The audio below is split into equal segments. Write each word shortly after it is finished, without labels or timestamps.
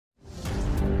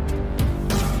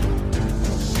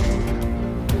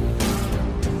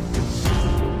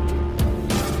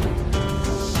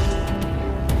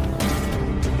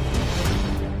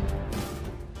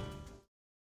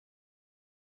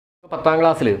10ാം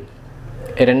ക്ലാസ്സിൽ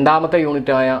രണ്ടാമത്തെ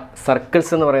യൂണിറ്റായ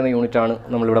സർക്കിൾസ് എന്ന് പറയുന്ന യൂണിറ്റാണ്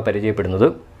നമ്മളിവിടെ പരിചയപ്പെടുന്നത്.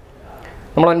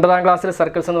 നമ്മൾ 9ാം ക്ലാസ്സിൽ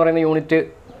സർക്കിൾസ് എന്ന് പറയുന്ന യൂണിറ്റ്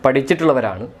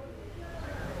പഠിച്ചിട്ടുള്ളവരാണ്.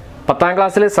 10ാം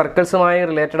ക്ലാസ്സിൽ സർക്കിൾസുമായി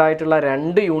റിലേറ്റഡ് ആയിട്ടുള്ള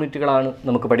 2 യൂണിറ്റുകളാണ്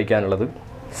നമുക്ക് പഠിക്കാനുള്ളത്.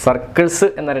 സർക്കിൾസ്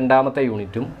എന്ന രണ്ടാമത്തെ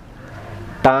യൂണിറ്റും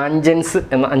ടാൻജൻസ്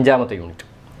എന്ന 5ാമത്തെ യൂണിറ്റും.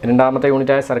 രണ്ടാമത്തെ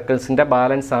യൂണിറ്റായ സർക്കിൾസിൻ്റെ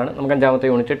ബാലൻസ് ആണ് നമുക്ക് 5ാമത്തെ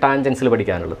യൂണിറ്റ് ടാൻജൻസിൽ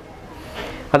പഠിക്കാനുള്ളത്.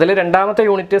 അതിൽ രണ്ടാമത്തെ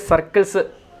യൂണിറ്റ് സർക്കിൾസ്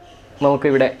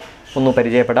നമുക്കിവിടെ ഒന്ന്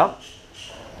പരിചയപ്പെടാം.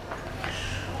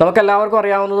 നമുക്കെല്ലാവർക്കും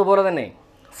അറിയാവുന്നതുപോലെ തന്നെ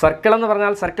സർക്കിൾ എന്ന്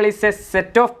പറഞ്ഞാൽ circle is A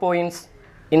set of points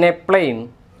in A plain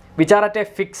which are at A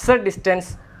fixed distance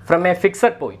from A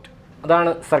fixed point.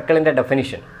 അതാണ് സർക്കിളിൻ്റെ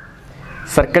definition.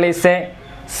 Circle is A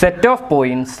set of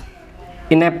points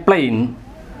in A plain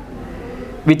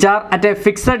which are at A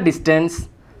fixed distance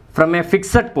from A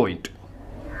fixed point.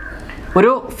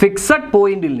 ഒരു fixed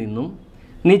പോയിൻറ്റിൽ നിന്നും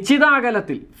നിശ്ചിത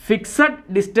അകലത്തിൽ fixed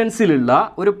ഡിസ്റ്റൻസിലുള്ള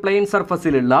ഒരു plain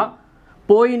സർഫസിലുള്ള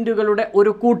പോയിൻറ്റുകളുടെ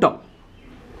ഒരു കൂട്ടം,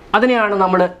 അതിനെയാണ്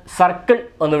നമ്മൾ സർക്കിൾ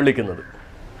എന്ന് വിളിക്കുന്നത്.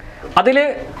 അതിൽ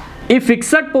ഈ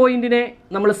ഫിക്സഡ് പോയിൻറ്റിനെ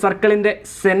നമ്മൾ സർക്കിളിൻ്റെ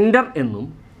സെൻറ്റർ എന്നും,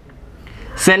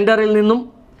 സെൻറ്ററിൽ നിന്നും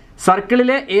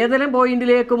സർക്കിളിലെ ഏതെങ്കിലും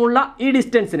പോയിൻറ്റിലേക്കുമുള്ള ഈ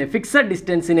ഡിസ്റ്റൻസിനെ, ഫിക്സഡ്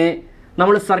ഡിസ്റ്റൻസിനെ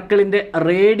നമ്മൾ സർക്കിളിൻ്റെ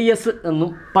റേഡിയസ്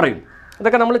എന്നും പറയും.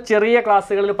 ഇതൊക്കെ നമ്മൾ ചെറിയ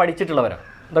ക്ലാസ്സുകളിൽ പഠിച്ചിട്ടുള്ളവരാണ്.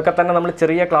 ഇതൊക്കെ തന്നെ നമ്മൾ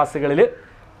ചെറിയ ക്ലാസ്സുകളിൽ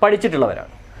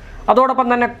പഠിച്ചിട്ടുള്ളവരാണ്. അതോടൊപ്പം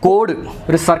തന്നെ കോഡ്,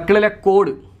 ഒരു സർക്കിളിലെ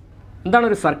കോഡ്. എന്താണ്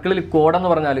ഒരു സർക്കിളിൽ കോഡെന്ന്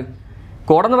പറഞ്ഞാൽ?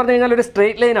 കോഡെന്ന് പറഞ്ഞു കഴിഞ്ഞാൽ ഒരു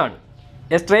സ്ട്രെയിറ്റ് ലൈനാണ്.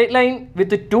 A straight line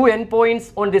with 2 end points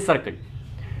on the circle.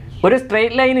 ഒരു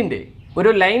സ്ട്രെയിറ്റ് ലൈനിൻ്റെ,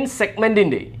 ഒരു ലൈൻ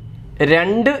സെഗ്മെൻറ്റിൻ്റെ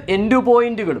 2 എൻഡ്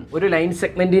പോയിൻറ്റുകളും, ഒരു ലൈൻ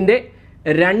സെഗ്മെൻറ്റിൻ്റെ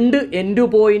 2 എൻഡ്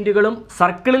പോയിൻറ്റുകളും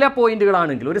സർക്കിളിലെ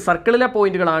പോയിൻറ്റുകളാണെങ്കിൽ, ഒരു സർക്കിളിലെ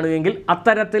പോയിൻറ്റുകളാണെങ്കിൽ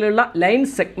അത്തരത്തിലുള്ള ലൈൻ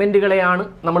സെഗ്മെൻറ്റുകളെയാണ്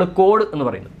നമ്മൾ കോഡ് എന്ന്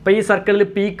പറയുന്നത്. ഇപ്പോൾ ഈ സർക്കിളിൽ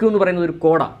PQ എന്ന് പറയുന്നത് ഒരു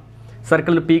കോഡാണ്.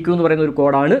 സർക്കിളിൽ PQ എന്ന് പറയുന്ന ഒരു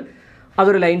കോഡാണ്.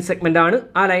 അതൊരു ലൈൻ സെഗ്മെൻറ്റാണ്.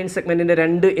 ആ ലൈൻ സെഗ്മെൻറ്റിൻ്റെ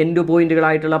 2 എൻഡ്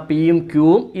പോയിൻറ്റുകളായിട്ടുള്ള Pയും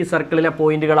Qവും ഈ സർക്കിളിലെ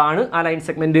പോയിൻറ്റുകളാണ്. ആ ലൈൻ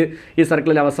സെഗ്മെൻറ്റ് ഈ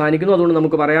സർക്കിളിൽ അവസാനിക്കുന്നു. അതുകൊണ്ട്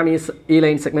നമുക്ക് പറയാം ഈ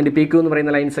ലൈൻ സെഗ്മെൻറ്റ് PQ എന്ന്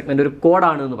പറയുന്ന ലൈൻ സെഗ്മെൻറ്റ് ഒരു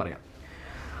കോഡാണ് എന്ന് പറയാം.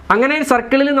 അങ്ങനെ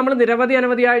സർക്കിളിൽ നമ്മൾ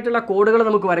അനവധിയായിട്ടുള്ള കോഡുകൾ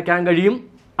നമുക്ക് വരയ്ക്കാൻ കഴിയും.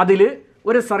 അതിൽ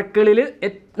ഒരു സർക്കിളിൽ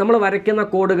നമ്മൾ വരയ്ക്കുന്ന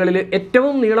കോഡുകളിൽ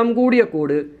ഏറ്റവും നീളം കൂടിയ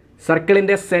കോഡ്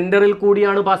സർക്കിളിൻ്റെ സെൻറ്ററിൽ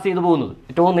കൂടിയാണ് പാസ് ചെയ്തു പോകുന്നത്.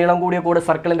 ഏറ്റവും നീളം കൂടിയ കോഡ്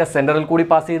സർക്കിളിൻ്റെ സെൻറ്ററിൽ കൂടി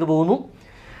പാസ് ചെയ്തു പോകുന്നു.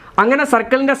 അങ്ങനെ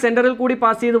സർക്കിളിൻ്റെ സെൻറ്ററിൽ കൂടി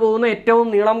പാസ് ചെയ്തു പോകുന്ന ഏറ്റവും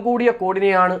നീളം കൂടിയ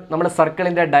കോഡിനെയാണ് നമ്മൾ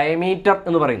സർക്കിളിൻ്റെ ഡയമീറ്റർ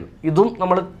എന്ന് പറയുന്നത്. ഇതും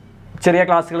നമ്മൾ ചെറിയ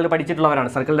ക്ലാസ്സുകളിൽ പഠിച്ചിട്ടുള്ളവരാണ്.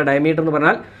 സർക്കിളിൻ്റെ ഡയമീറ്റർ എന്ന്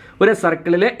പറഞ്ഞാൽ ഒരു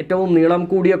സർക്കിളിലെ ഏറ്റവും നീളം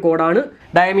കൂടിയ കോഡാണ്.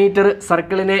 ഡയമീറ്റർ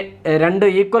സർക്കിളിനെ 2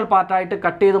 ഈക്വൽ പാർട്ടായിട്ട്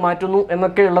കട്ട് ചെയ്ത് മാറ്റുന്നു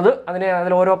എന്നൊക്കെയുള്ളത്.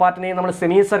 അതിൽ ഓരോ പാർട്ടിനെയും നമ്മൾ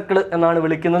സെമി സർക്കിൾ എന്നാണ്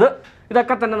വിളിക്കുന്നത്.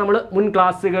 ഇതൊക്കെ തന്നെ നമ്മൾ മുൻ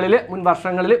ക്ലാസ്സുകളിൽ, മുൻ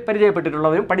വർഷങ്ങളിൽ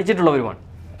പരിചയപ്പെട്ടിട്ടുള്ളവരും പഠിച്ചിട്ടുള്ളവരുമാണ്.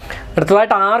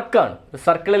 അടുത്തതായിട്ട് ആർക്കാണ്.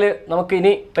 സർക്കിളിൽ നമുക്ക്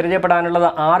ഇനി പരിചയപ്പെടാനുള്ളത്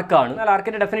ആർക്കാണ്. എന്നാൽ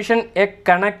ആർക്കിൻ്റെ definition A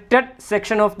connected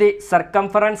section of the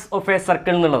circumference of A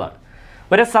circle എന്നുള്ളതാണ്.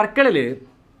 ഒരു സർക്കിളിൽ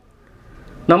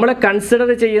നമ്മൾ കൺസിഡർ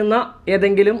ചെയ്യുന്ന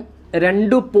ഏതെങ്കിലും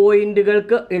 2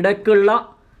 പോയിൻറ്റുകൾക്ക് ഇടയ്ക്കുള്ള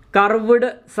കർവ്ഡ്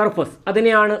സർഫസ്,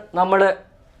 അതിനെയാണ് നമ്മൾ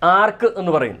ആർക്ക്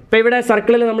എന്ന് പറയുന്നത്. ഇപ്പോൾ ഇവിടെ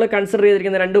സർക്കിളിൽ നമ്മൾ കൺസിഡർ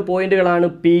ചെയ്തിരിക്കുന്ന 2 പോയിൻറ്റുകളാണ്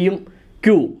Pയും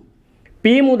Qവും.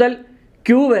 P മുതൽ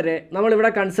Q വരെ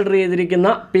നമ്മളിവിടെ കൺസിഡർ ചെയ്തിരിക്കുന്ന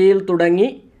Pയിൽ തുടങ്ങി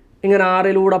ഇങ്ങനെ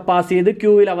Rലൂടെ പാസ് ചെയ്ത്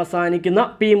Qയിൽ അവസാനിക്കുന്ന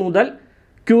P മുതൽ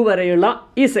Q വരെയുള്ള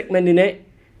ഈ സെഗ്മെൻറ്റിനെ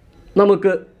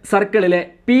നമുക്ക് സർക്കിളിലെ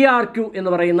PRQ എന്ന്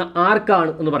പറയുന്ന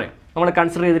ആർക്കാണ് എന്ന് പറയാം. നമ്മൾ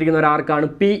കൺസിഡർ ചെയ്തിരിക്കുന്ന ഒരു ആർക്കാണ്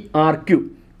PRQ.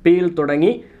 Pയിൽ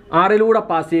തുടങ്ങി Rലൂടെ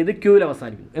പാസ് ചെയ്ത് Qയിൽ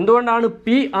അവസാനിക്കുന്നു. എന്തുകൊണ്ടാണ്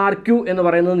PRQ എന്ന്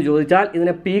പറയുന്നതെന്ന് ചോദിച്ചാൽ,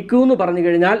 ഇതിനെ PQ എന്ന് പറഞ്ഞു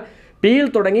കഴിഞ്ഞാൽ Pയിൽ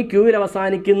തുടങ്ങി Qയിൽ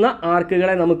അവസാനിക്കുന്ന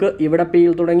ആർക്കുകളെ നമുക്ക് ഇവിടെ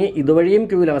Pയിൽ തുടങ്ങി ഇതുവഴിയും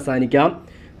Qയിൽ അവസാനിക്കാം,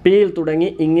 Pയിൽ തുടങ്ങി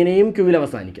ഇങ്ങനെയും Qയിൽ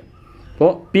അവസാനിക്കാം.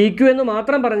 അപ്പോൾ PQ എന്ന്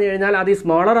മാത്രം പറഞ്ഞു കഴിഞ്ഞാൽ അത് ഈ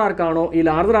സ്മോളർ ആർക്കാണോ ഈ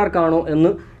ലാർജർ ആർക്കാണോ എന്ന്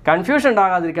കൺഫ്യൂഷൻ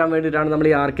ഉണ്ടാകാതിരിക്കാൻ വേണ്ടിയിട്ടാണ് നമ്മൾ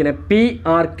ഈ ആർക്കിനെ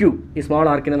PRQ, ഈ സ്മോൾ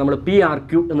ആർക്കിനെ നമ്മൾ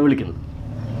PRQ എന്ന് വിളിക്കുന്നത്.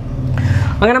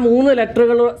 അങ്ങനെ 3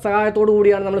 ലെറ്ററുകളുടെ സഹായത്തോടു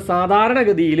കൂടിയാണ് നമ്മൾ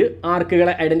സാധാരണഗതിയിൽ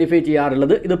ആർക്കുകളെ ഐഡൻറ്റിഫൈ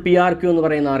ചെയ്യാറുള്ളത്. ഇത് PRQ എന്ന്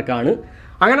പറയുന്ന ആർക്കാണ്.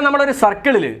 അങ്ങനെ നമ്മളൊരു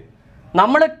സർക്കിളിൽ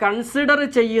നമ്മൾ കൺസിഡർ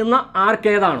ചെയ്യുന്ന ആർക്ക്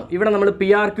ഏതാണോ, ഇവിടെ നമ്മൾ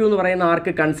PRQ എന്ന് പറയുന്ന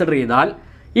ആർക്ക് കൺസിഡർ ചെയ്താൽ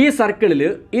ഈ സർക്കിളിൽ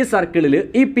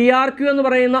ഈ PRQ എന്ന്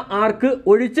പറയുന്ന ആർക്ക്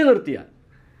ഒഴിച്ചു നിർത്തിയാൽ,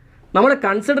 നമ്മൾ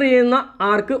കൺസിഡർ ചെയ്യുന്ന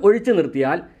ആർക്ക് ഒഴിച്ചു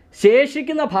നിർത്തിയാൽ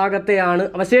അവശേഷിക്കുന്ന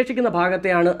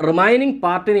ഭാഗത്തെയാണ് റിമൈനിങ്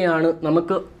പാർട്ടിനെയാണ്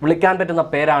നമുക്ക് വിളിക്കാൻ പറ്റുന്ന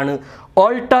പേരാണ്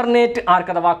ഓൾട്ടർനേറ്റ്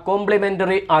ആർക്ക് അഥവാ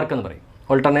കോംപ്ലിമെൻ്ററി ആർക്ക് എന്ന് പറയും.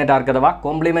 ഓൾട്ടർനേറ്റ് ആർക്ക് അഥവാ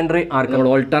കോംപ്ലിമെൻ്ററി ആർക്ക്. നമ്മൾ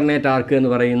ഓൾട്ടർനേറ്റ് ആർക്ക്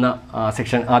എന്ന് പറയുന്ന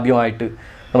സെക്ഷൻ ആദ്യമായിട്ട്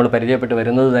നമ്മൾ പരിചയപ്പെട്ട്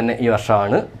വരുന്നത് തന്നെ ഈ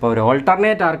വർഷമാണ്. അപ്പോൾ ഒരു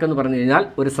ഓൾട്ടർനേറ്റ് ആർക്ക് എന്ന് പറഞ്ഞു കഴിഞ്ഞാൽ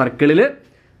ഒരു സർക്കിളിൽ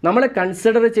നമ്മൾ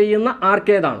കൺസിഡർ ചെയ്യുന്ന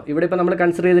ആർക്ക് ഏതാണോ, ഇവിടെ ഇപ്പോൾ നമ്മൾ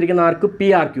കൺസിഡർ ചെയ്തിരിക്കുന്ന ആർക്ക്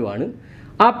PRQ ആണ്.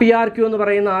 ആ PRQ എന്ന്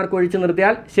പറയുന്ന ആർക്ക് ഒഴിച്ചു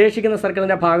നിർത്തിയാൽ ശേഷിക്കുന്ന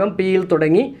സർക്കിളിൻ്റെ ഭാഗം Pയിൽ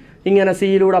തുടങ്ങി ഇങ്ങനെ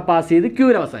Cയിലൂടെ പാസ് ചെയ്ത്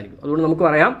Qയിൽ അവസാനിക്കും. അതുകൊണ്ട് നമുക്ക്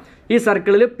പറയാം ഈ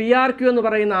സർക്കിളിൽ PRQ എന്ന്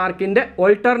പറയുന്ന ആർക്കിൻ്റെ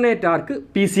ഓൾട്ടർനേറ്റ് ആർക്ക്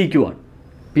PCQ ആണ്.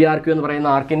 പി ആർ ക്യു എന്ന് പറയുന്ന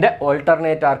ആർക്കിൻ്റെ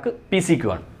ഓൾട്ടർനേറ്റ് ആർക്ക് പി സി ക്യു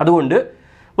ആണ്. അതുകൊണ്ട്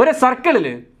ഒരു സർക്കിളിൽ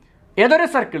ഏതൊരു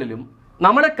സർക്കിളിലും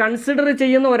നമ്മൾ കൺസിഡർ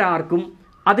ചെയ്യുന്ന ഒരാർക്കും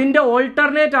അതിൻ്റെ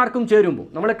ഓൾട്ടർനേറ്റ് ആർക്കും ചേരുമ്പോൾ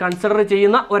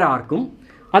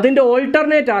അതിൻ്റെ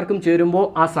ഓൾട്ടർനേറ്റ് ആർക്കും ചേരുമ്പോൾ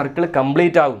ആ സർക്കിൾ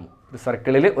കംപ്ലീറ്റ് ആകുന്നു. ഒരു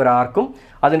സർക്കിളിൽ ഒരാർക്കും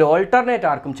അതിൻ്റെ ഓൾട്ടർനേറ്റ്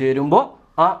ആർക്കും ചേരുമ്പോൾ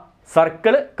ആ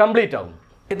സർക്കിൾ കംപ്ലീറ്റ് ആകുന്നു.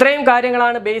 ഇത്രയും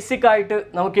കാര്യങ്ങളാണ് ബേസിക് ആയിട്ട്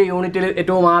നമുക്ക് ഈ യൂണിറ്റിൽ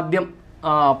ഏറ്റവും ആദ്യം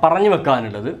പറഞ്ഞു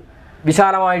വെക്കാനുള്ളത്.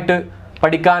 വിശാലമായിട്ട്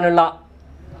പഠിക്കാനുള്ള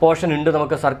പോർഷൻ ഉണ്ട്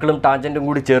നമുക്ക് സർക്കിളും ടാൻജൻറ്റും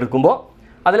കൂടി ചേർക്കുമ്പോൾ.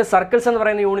 അതിൽ സർക്കിൾസ് എന്ന്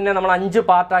പറയുന്ന യൂണിറ്റിനെ നമ്മൾ 5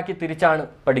 പാർട്ടാക്കി തിരിച്ചാണ്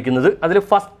പഠിക്കുന്നത്. അതിൽ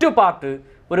ഫസ്റ്റ് പാർട്ട്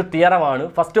ഒരു തിയറമാണ്.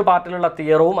 ഫസ്റ്റ് പാർട്ടിലുള്ള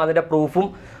തിയറവും അതിൻ്റെ പ്രൂഫും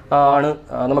ആണ്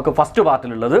നമുക്ക് ഫസ്റ്റ്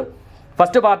പാർട്ടിലുള്ളത്.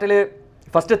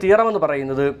 ഫസ്റ്റ് തിയറം എന്ന്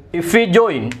പറയുന്നത് if we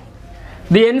join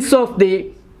the ends of the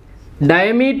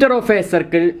diameter of A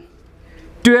circle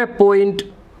to A point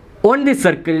on the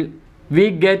circle we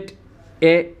get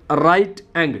A right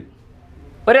angle.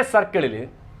 ഒരു സർക്കിളിൽ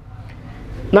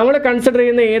നമ്മൾ കൺസിഡർ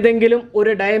ചെയ്യുന്ന ഏതെങ്കിലും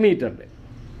ഒരു ഡയമീറ്ററിൻ്റെ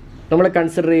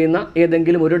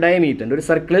ഒരു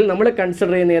സർക്കിളിൽ നമ്മൾ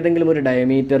കൺസിഡർ ചെയ്യുന്ന ഏതെങ്കിലും ഒരു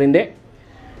ഡയമീറ്ററിൻ്റെ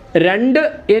 2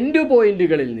 എൻഡ്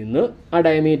പോയിന്റുകളിൽ നിന്ന് ആ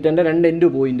ഡയമീറ്ററിൻ്റെ 2 എൻഡ്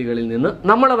പോയിന്റുകളിൽ നിന്ന്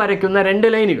നമ്മൾ വരയ്ക്കുന്ന 2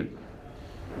 ലൈനുകൾ,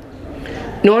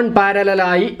 നോൺ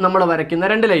പാരലലായി നമ്മൾ വരയ്ക്കുന്ന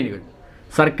 2 ലൈനുകൾ,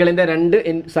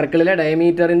 സർക്കിളിലെ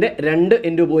ഡയമീറ്ററിൻ്റെ 2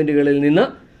 എൻഡ് പോയിന്റുകളിൽ നിന്ന്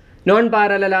നോൺ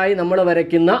പാരലലായി നമ്മൾ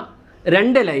വരയ്ക്കുന്ന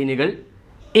 2 ലൈനുകൾ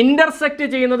ഇൻ്റർസെക്റ്റ്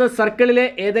ചെയ്യുന്നത് സർക്കിളിലെ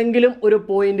ഏതെങ്കിലും ഒരു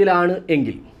പോയിന്റിലാണ്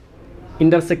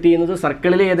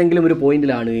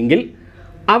എങ്കിൽ,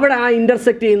 അവിടെ ആ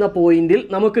ഇൻ്റർസെക്റ്റ് ചെയ്യുന്ന പോയിന്റിൽ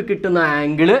നമുക്ക് കിട്ടുന്ന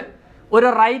ആംഗിള് ഒരു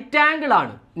റൈറ്റ് ആംഗിൾ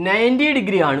ആണ്, 90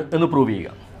 ഡിഗ്രി ആണ് എന്ന് പ്രൂവ്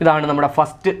ചെയ്യുക. ഇതാണ് നമ്മുടെ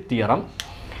ഫസ്റ്റ് തിയറം.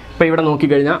 ഇപ്പോൾ ഇവിടെ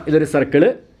നോക്കിക്കഴിഞ്ഞാൽ ഇതൊരു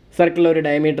സർക്കിളിലെ ഒരു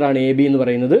ഡയമീറ്ററാണ് എ ബി എന്ന്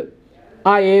പറയുന്നത്.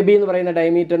 ആ എ ബി എന്ന് പറയുന്ന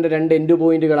ഡയമീറ്ററിൻ്റെ 2 എൻഡ്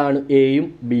പോയിന്റുകളാണ് എയും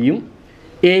ബിയും.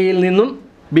 എയിൽ നിന്നും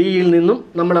ബിയിൽ നിന്നും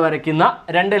നമ്മൾ വരയ്ക്കുന്ന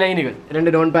 2 ലൈനുകൾ,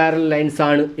 2 നോൺ പാരലൽ ലൈൻസ്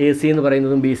ആണ് എ സി എന്ന്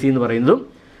പറയുന്നതും ബി സി എന്ന് പറയുന്നതും.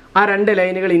 ആ 2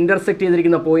 ലൈനുകൾ ഇൻ്റർസെക്റ്റ്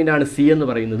ചെയ്തിരിക്കുന്ന പോയിൻ്റാണ് സി എന്ന്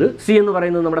പറയുന്നത്.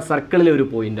 നമ്മുടെ സർക്കിളിലെ ഒരു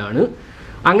പോയിൻ്റാണ്.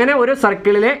 അങ്ങനെ ഒരു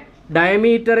സർക്കിളിലെ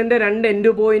ഡയമീറ്ററിൻ്റെ 2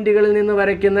 എൻഡ് പോയിന്റുകളിൽ നിന്ന്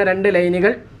വരയ്ക്കുന്ന 2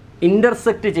 ലൈനുകൾ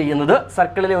ഇൻ്റർസെക്റ്റ് ചെയ്യുന്നത്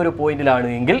സർക്കിളിലെ ഒരു പോയിന്റിലാണ്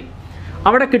എങ്കിൽ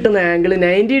അവിടെ കിട്ടുന്ന ആംഗിൾ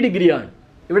 90 ഡിഗ്രിയാണ്.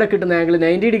 ഇവിടെ കിട്ടുന്ന ആംഗിൾ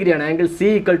 90 ഡിഗ്രിയാണ്. ആംഗിൾ സി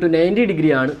ഈക്വൽ ടു 90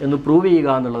 ഡിഗ്രിയാണ് എന്ന് പ്രൂവ് ചെയ്യുക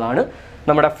എന്നുള്ളതാണ്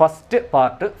നമ്മുടെ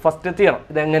ഫസ്റ്റ് തിയറം.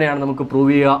 ഇതെങ്ങനെയാണ് നമുക്ക്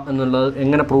പ്രൂവ് ചെയ്യുക എന്നുള്ളത്,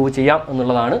 എങ്ങനെ പ്രൂവ് ചെയ്യാം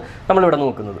എന്നുള്ളതാണ് നമ്മളിവിടെ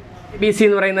നോക്കുന്നത്. ബി സി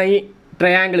എന്ന് പറയുന്ന ഈ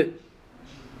ട്രയാങ്കിൾ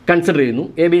കൺസിഡർ ചെയ്യുന്നു.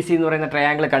 എ ബി സി എന്ന് പറയുന്ന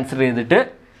ട്രയാങ്കിൾ കൺസിഡർ ചെയ്തിട്ട്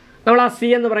നമ്മൾ ആ സി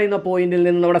എന്ന് പറയുന്ന പോയിന്റിൽ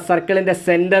നിന്ന് നമ്മുടെ സർക്കിളിൻ്റെ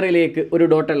സെൻറ്ററിലേക്ക് ഒരു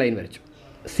ഡോട്ടഡ് ലൈൻ വരച്ചു.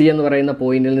 സി എന്ന് പറയുന്ന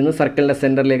പോയിന്റിൽ നിന്ന് സർക്കിളിൻ്റെ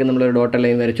സെൻറ്ററിലേക്ക് നമ്മളൊരു ഡോട്ടഡ്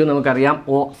ലൈൻ വരച്ചു. നമുക്കറിയാം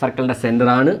ഒ സർക്കിളിൻ്റെ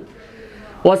സെൻറ്ററാണ്.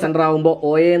 ഒ സെൻറ്റർ ആകുമ്പോൾ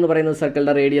ഒ എ എന്ന് പറയുന്നത്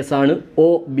സർക്കിളിൻ്റെ റേഡിയസ് ആണ്. ഒ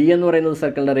ബി എന്ന് പറയുന്നത്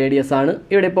സർക്കിളിൻ്റെ റേഡിയസ് ആണ്.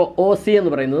 ഇവിടെ ഇപ്പോൾ ഒ സി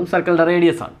എന്ന് പറയുന്നതും സർക്കിളിൻ്റെ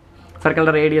റേഡിയസ് ആണ്.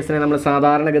 സർക്കിളിൻ്റെ റേഡിയസിനെ നമ്മൾ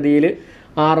സാധാരണഗതിയിൽ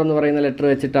ആർ എന്ന് പറയുന്ന ലെറ്റർ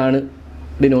വെച്ചിട്ടാണ്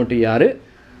ഡിനോട്ട് ചെയ്യാറ്.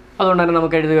 അതുകൊണ്ട് തന്നെ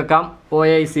നമുക്ക് എഴുതി വെക്കാം O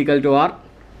A is equal to R,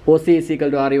 O C is equal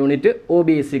to R unit, O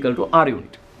B is equal to R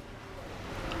unit.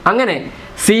 അങ്ങനെ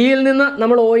സിയിൽ നിന്ന്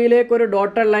നമ്മൾ ഒയിലേക്ക് ഒരു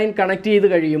ഡോട്ടഡ് ലൈൻ കണക്ട് ചെയ്ത്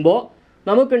കഴിയുമ്പോൾ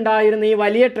നമുക്കുണ്ടായിരുന്ന ഈ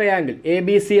വലിയ ട്രയാങ്കിൾ എ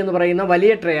ബി സി എന്ന് പറയുന്ന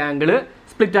വലിയ ട്രയാങ്കിൾ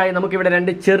സ്പ്ലിറ്റായി നമുക്കിവിടെ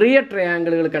 2 ചെറിയ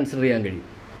ട്രയാങ്കിളുകൾ കൺസിഡർ ചെയ്യാൻ കഴിയും.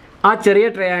 ആ ചെറിയ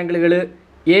ട്രയാങ്കിളുകൾ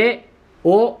എ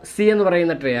ഒ സി എന്ന്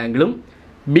പറയുന്ന ട്രയാങ്കിളും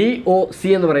ബി ഒ സി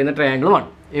എന്ന് പറയുന്ന ട്രയാങ്കിളുമാണ്.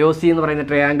 എ ഒ സി എന്ന് പറയുന്ന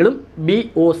ട്രയാങ്കിളും ബി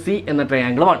ഒ സി എന്ന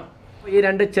ട്രയാങ്കിളുമാണ്. ഈ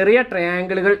 2 ചെറിയ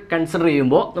ട്രയാങ്കിളുകൾ കൺസിഡർ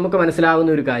ചെയ്യുമ്പോൾ നമുക്ക്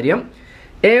മനസ്സിലാകുന്ന ഒരു കാര്യം,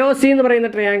 എ ഒ സി എന്ന് പറയുന്ന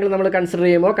ട്രയാങ്കിൾ നമ്മൾ കൺസിഡർ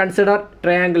ചെയ്യുമ്പോൾ consider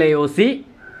triangle A O C,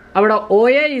 അവിടെ O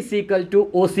A is equal to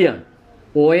O C ആണ്.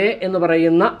 ഒ എ എന്ന്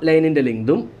പറയുന്ന ലൈനിൻ്റെ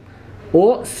ലെങ്തും ഒ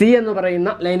സി എന്ന് പറയുന്ന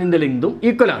ലൈനിൻ്റെ ലെങ്തും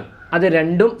ഈക്വൽ ആണ്. അത്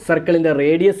രണ്ടും സർക്കിളിൻ്റെ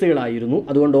റേഡിയസുകളായിരുന്നു.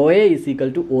 അതുകൊണ്ട് O A is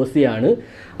equal to O C ആണ്.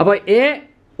 അപ്പോൾ എ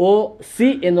ഒ സി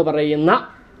എന്ന് പറയുന്ന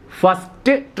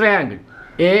first triangle,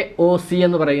 A O C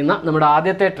എന്ന് പറയുന്ന നമ്മുടെ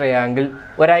ആദ്യത്തെ ട്രയാങ്കിൾ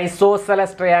ഒരു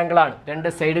ഐസോസെലസ് ട്രയാങ്കിളാണ്.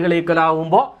 2 സൈഡുകൾ ഈക്വൽ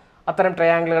ആകുമ്പോൾ അത്തരം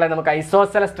ട്രയാങ്കിളുകളെ നമുക്ക്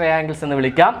ഐസോസെലസ് ട്രയാങ്കിൾസ് എന്ന്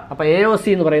വിളിക്കാം. അപ്പോൾ എ ഒ സി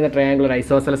എന്ന് പറയുന്ന ട്രയാങ്കിൾ ഒരു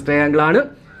ഐസോസെലസ് ട്രയാങ്കിളാണ്.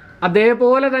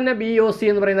 അതേപോലെ തന്നെ ബി ഒ സി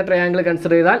എന്ന് പറയുന്ന ട്രയാങ്കിൾ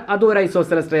കൺസിഡർ ചെയ്താൽ അതും ഒരു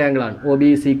isosceles ട്രയാങ്കിളാണ്. O B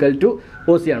is equal to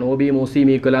O C ആണ്. ഒ ബിയും ഒ സിയും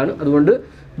ഈക്വൽ ആണ്. അതുകൊണ്ട്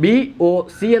ബി ഒ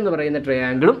സി എന്ന് പറയുന്ന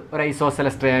ട്രയാങ്കിളും ഒരു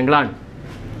isosceles ട്രയാങ്കിളാണ്.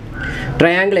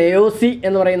 Triangle A O C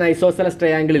എന്ന് പറയുന്ന ഐസോസെലസ്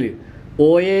ട്രയാങ്കിളിൽ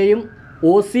ഒ എയും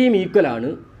ഒ സിയും ഈക്വൽ ആണ്.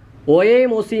 ഒ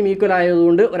എയും ഒ സിയും ഈക്വൽ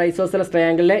ആയതുകൊണ്ട് ഒരു ഐസോസെലസ്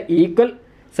ട്രയാങ്കിളിലെ ഈക്വൽ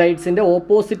സൈഡ്സിൻ്റെ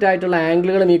ഓപ്പോസിറ്റ് ആയിട്ടുള്ള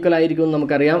ആംഗിളുകളും ഈക്വൽ ആയിരിക്കും എന്ന്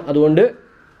നമുക്കറിയാം. അതുകൊണ്ട്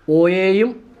ഒ എയും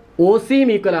ഒ സിയും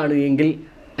ഈക്വൽ ആണ് എങ്കിൽ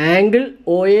ആംഗിൾ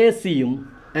ഒ എ സിയും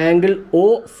ആംഗിൾ ഒ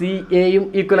സി എയും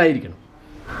ഈക്വൽ ആയിരിക്കണം.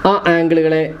 ആ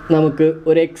ആംഗിളുകളെ നമുക്ക്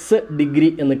ഒരു എക്സ് ഡിഗ്രി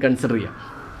എന്ന് കൺസിഡർ ചെയ്യാം.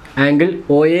 Angle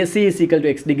O A C is equal to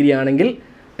X degree ആണെങ്കിൽ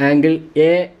ആംഗിൾ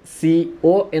എ സി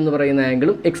ഒ എന്ന് പറയുന്ന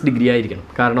ആംഗിളും എക്സ് ഡിഗ്രി ആയിരിക്കണം.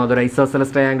 കാരണം അതൊരു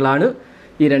ഐസോസെലസ് ട്രയാങ്കിളാണ്.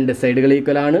 ഈ 2 സൈഡുകൾ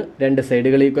ഈക്വൽ ആണ്. 2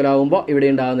 സൈഡുകൾ ഈക്വൽ ആകുമ്പോൾ ഇവിടെ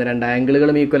ഉണ്ടാകുന്ന 2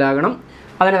 ആംഗിളുകളും ഈക്വൽ ആകണം.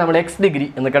 അതിനെ നമ്മൾ x ഡിഗ്രി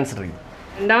എന്ന് കൺസിഡർ ചെയ്യും.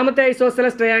 രണ്ടാമത്തെ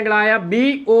ഐസോസെലസ് ട്രയാങ്കിളായ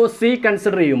BOC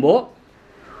കൺസിഡർ ചെയ്യുമ്പോൾ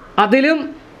അതിലും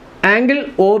ആംഗിൾ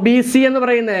OBC എന്ന്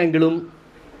പറയുന്ന ആംഗിളും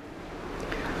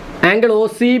ആംഗിൾ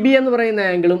OCB എന്ന് പറയുന്ന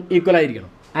ആംഗിളും ഈക്വൽ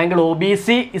ആയിരിക്കണം. Angle OBC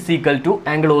is equal to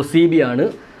angle OCB ആണ്.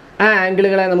 ആ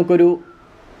ആംഗിളുകളെ നമുക്കൊരു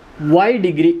y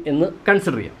ഡിഗ്രി എന്ന്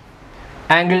കൺസിഡർ ചെയ്യാം.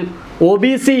 Angle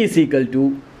OBC is equal to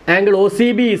angle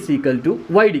OCB is equal to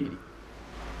y degree.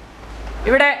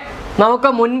 ഇവിടെ നമുക്ക്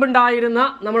മുൻപുണ്ടായിരുന്ന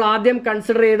നമ്മൾ ആദ്യം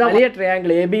കൺസിഡർ ചെയ്ത വലിയ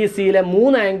ട്രയാങ്കിൾ ABCയിലെ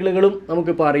 3 ആംഗിളുകളും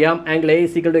നമുക്കിപ്പോൾ അറിയാം. Angle A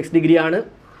is equal to x degree ആണ്,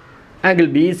 angle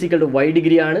B is equal to y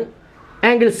degree ആണ്,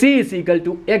 angle C is equal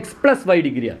to x plus y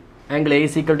degree ആണ്. Angle A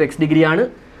is equal to x degree ആണ്,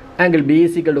 angle B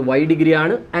is equal to y degree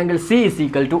ആണ്, angle C is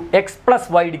equal to x plus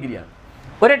y degree ആണ്.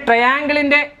 ഒരു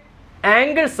ട്രയാങ്കിളിൻ്റെ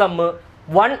angle sum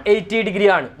 180 degree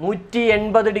ആണ്,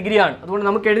 180 degree ആണ്. അതുകൊണ്ട്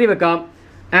നമുക്ക് എഴുതി വെക്കാം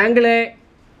angle A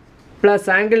plus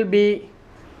angle B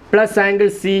plus angle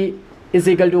C is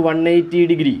equal to 180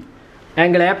 degree.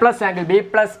 Angle A plus angle B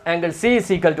plus angle C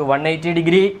is equal to 180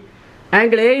 degree.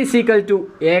 Angle A is equal to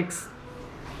x,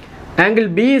 angle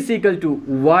B is equal to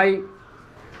y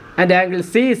and angle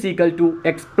C is equal to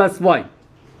x plus y.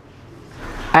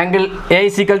 Angle A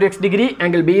is equal to x degree,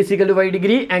 angle B is equal to y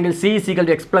degree, angle C is equal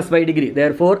to x plus y degree.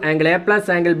 Therefore, angle A plus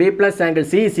angle B plus angle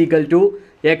C is equal to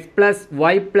x plus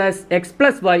y plus x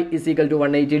plus y is equal to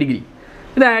 180 degree.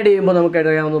 ഇത് add ചെയ്യുമ്പോൾ നമുക്ക്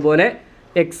അറിയാവുന്ന പോലെ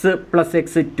x plus x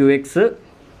 2x,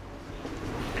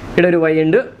 ഇവിടെ ഒരു y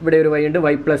ഉണ്ട്, ഇവിടെ ഒരു y ഉണ്ട്,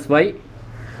 y plus y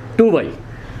 2y.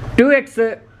 2x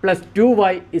plus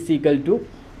 2y is equal to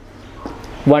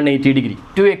 180 degree.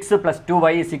 2x plus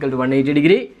 2y is equal to 180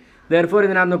 degree. Therefore,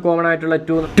 ഇതിനകത്ത് കോമൺ ആയിട്ടുള്ള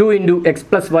 2 into x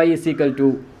plus y is equal to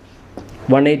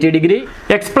 180 degree.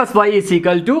 x plus y is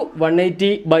equal to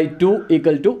 180 by 2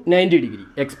 equal to 90 degree.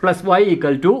 x plus y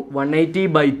equal to 180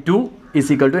 by 2 is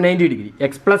equal to 90 degree.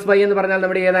 x plus y എന്ന് പറഞ്ഞാൽ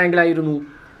നമ്മുടെ ഏത് angle ആയിരുന്നു?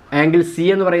 Angle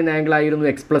C എന്ന് പറയുന്ന angle ആയിരുന്നു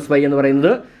x plus y എന്ന്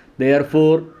പറയുന്നത്.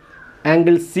 Therefore,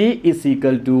 angle C is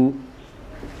equal to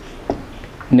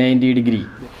 90 degree.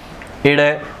 ഇവിടെ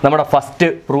നമ്മുടെ ഫസ്റ്റ്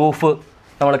പ്രൂഫ്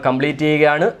നമ്മൾ കംപ്ലീറ്റ്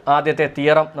ചെയ്യുകയാണ്. ആദ്യത്തെ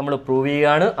തിയറം നമ്മൾ പ്രൂവ്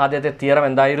ചെയ്യുകയാണ്. ആദ്യത്തെ തിയറം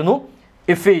എന്തായിരുന്നു?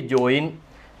 If we join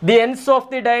the ends of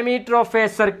the diameter of A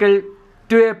circle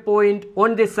to A point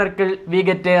on the circle we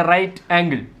get A right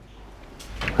angle.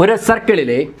 ഒരു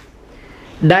സർക്കിളിലെ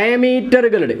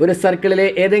ഡയമീറ്ററുകളുടെ, ഒരു സർക്കിളിലെ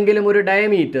ഏതെങ്കിലും ഒരു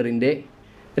ഡയമീറ്ററിൻ്റെ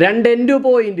 2 എൻഡ്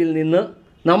പോയിന്റിൽ നിന്ന്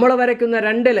നമ്മൾ വരയ്ക്കുന്ന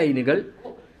 2 ലൈനുകൾ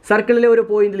സർക്കിളിലെ ഒരു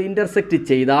പോയിന്റിൽ ഇൻ്റർസെക്റ്റ്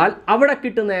ചെയ്താൽ അവിടെ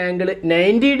കിട്ടുന്ന ആംഗിൾ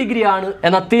 90 ഡിഗ്രി ആണ്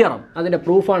എന്ന തിയറം, അതിൻ്റെ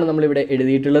പ്രൂഫാണ് നമ്മളിവിടെ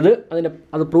എഴുതിയിട്ടുള്ളത്.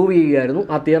 അത് പ്രൂവ് ചെയ്യുകയായിരുന്നു.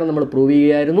 ആ തിയറം നമ്മൾ പ്രൂവ്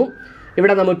ചെയ്യുകയായിരുന്നു.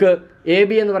 ഇവിടെ നമുക്ക്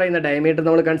AB എന്ന് പറയുന്ന ഡയമീറ്റർ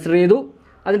നമ്മൾ കൺസിഡർ ചെയ്തു.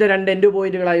 അതിൻ്റെ 2 എൻഡ്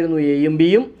പോയിന്റുകളായിരുന്നു Aയും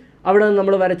Bയും. അവിടെ നിന്ന്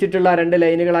നമ്മൾ വരച്ചിട്ടുള്ള 2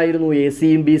 ലൈനുകളായിരുന്നു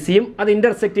ACയും BCയും. അത്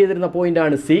ഇൻ്റർസെക്റ്റ് ചെയ്തിരുന്ന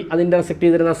പോയിൻ്റാണ് C. അത് ഇൻ്റർസെക്റ്റ്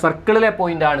ചെയ്തിരുന്ന സർക്കിളിലെ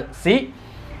പോയിൻ്റാണ് C.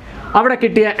 അവിടെ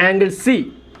കിട്ടിയ ആംഗിൾ C,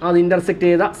 അത് ഇൻ്റർസെക്റ്റ്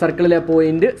ചെയ്ത സർക്കിളിലെ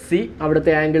പോയിന്റ് C,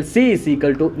 അവിടുത്തെ angle C is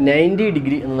equal to 90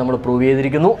 degree എന്ന് നമ്മൾ പ്രൂവ്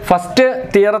ചെയ്തിരിക്കുന്നു. ഫസ്റ്റ്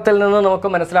തിയറത്തിൽ നിന്ന് നമുക്ക്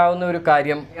മനസ്സിലാവുന്ന ഒരു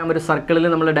കാര്യം, ഒരു സർക്കിളിൽ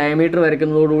നമ്മൾ ഡയമീറ്റർ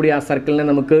വരയ്ക്കുന്നതോടുകൂടി ആ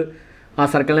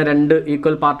സർക്കിളിനെ 2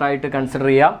 ഈക്വൽ പാർട്ടായിട്ട് കൺസിഡർ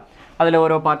ചെയ്യാം. അതിൽ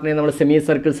ഓരോ പാർട്ടിനെയും നമ്മൾ സെമി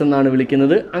സർക്കിൾസ് എന്നാണ്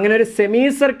വിളിക്കുന്നത്. അങ്ങനെ ഒരു സെമി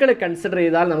സർക്കിൾ കൺസിഡർ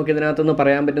ചെയ്താൽ നമുക്ക് ഇതിനകത്തുനിന്ന്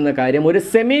പറയാൻ പറ്റുന്ന കാര്യം, ഒരു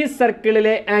സെമി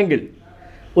സർക്കിളിലെ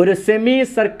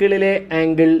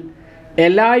ആംഗിൾ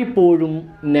എല്ലായ്പ്പോഴും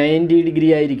 90 ഡിഗ്രി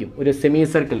ആയിരിക്കും. ഒരു സെമി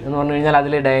സർക്കിൾ എന്ന് പറഞ്ഞു കഴിഞ്ഞാൽ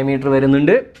അതിൽ ഡയമീറ്റർ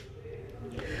വരുന്നുണ്ട്.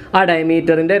 ആ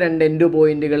ഡയമീറ്ററിൻ്റെ 2 എൻഡ്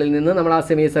പോയിന്റുകളിൽ നിന്ന് നമ്മൾ ആ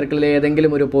സെമി സർക്കിളിലെ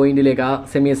ഏതെങ്കിലും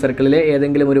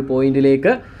ഒരു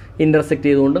പോയിന്റിലേക്ക് ഇൻ്റർസെക്റ്റ്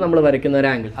ചെയ്തുകൊണ്ട് നമ്മൾ വരയ്ക്കുന്ന ഒരു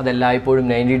ആംഗിൾ അതെല്ലായ്പ്പോഴും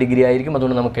 90 ഡിഗ്രി ആയിരിക്കും.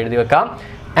 അതുകൊണ്ട് നമുക്ക് എഴുതി വെക്കാം,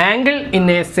 angle in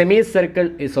A semi circle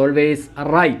is always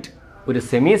right. ഒരു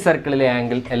സെമി സർക്കിളിലെ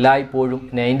ആംഗിൾ എല്ലായ്പ്പോഴും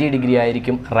 90 ഡിഗ്രി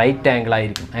ആയിരിക്കും, റൈറ്റ് ആംഗിൾ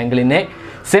ആയിരിക്കും. Angle in A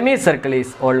semi circle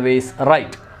is always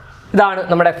right. ഇതാണ്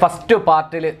നമ്മുടെ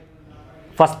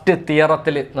ഫസ്റ്റ്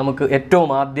തിയറത്തിൽ നമുക്ക് ഏറ്റവും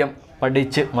ആദ്യം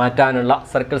പഠിച്ച് മാറ്റാനുള്ള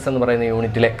സർക്കിൾസ് എന്ന് പറയുന്ന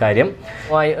യൂണിറ്റിലെ കാര്യം.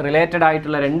 അതുമായി റിലേറ്റഡ്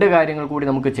ആയിട്ടുള്ള 2 കാര്യങ്ങൾ കൂടി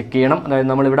നമുക്ക് ചെക്ക് ചെയ്യണം. അതായത്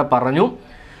നമ്മളിവിടെ പറഞ്ഞു,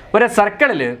 ഒരു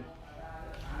സർക്കിളിൽ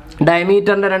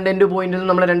ഡയമീറ്ററിൻ്റെ 2 എൻഡ് പോയിന്റിൽ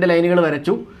നമ്മൾ 2 ലൈനുകൾ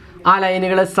വരച്ചു. ആ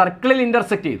ലൈനുകൾ സർക്കിളിൽ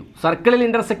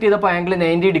ഇൻ്റർസെക്റ്റ് ചെയ്തപ്പോൾ ആംഗിൾ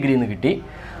 90 ഡിഗ്രി എന്ന് കിട്ടി.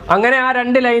 അങ്ങനെ ആ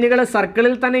 2 ലൈനുകൾ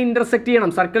സർക്കിളിൽ തന്നെ ഇൻ്റർസെക്റ്റ്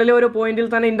ചെയ്യണം, സർക്കിളിലെ ഒരു പോയിന്റിൽ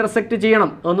തന്നെ ഇൻ്റർസെക്റ്റ്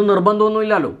ചെയ്യണം, ഒന്നും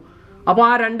നിർബന്ധമൊന്നുമില്ലല്ലോ. അപ്പോൾ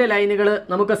ആ 2 ലൈനുകൾ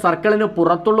നമുക്ക് സർക്കിളിന്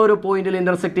പുറത്തുള്ള ഒരു പോയിന്റിൽ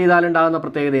ഇൻ്റർസെക്റ്റ് ചെയ്താലുണ്ടാകുന്ന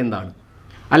പ്രത്യേകത എന്താണ്?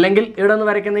 അല്ലെങ്കിൽ ഇവിടെ നിന്ന്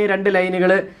വരയ്ക്കുന്ന ഈ 2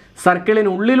 ലൈനുകൾ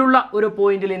സർക്കിളിനുള്ളിലുള്ള ഒരു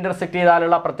പോയിന്റിൽ ഇൻ്റർസെക്റ്റ്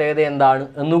ചെയ്താലുള്ള പ്രത്യേകത എന്താണ്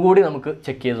എന്നുകൂടി നമുക്ക്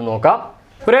ചെക്ക് ചെയ്ത് നോക്കാം.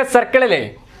 ഒരു സർക്കിളിലെ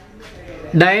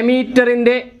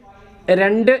ഡയമീറ്ററിൻ്റെ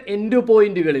 2 എൻഡ്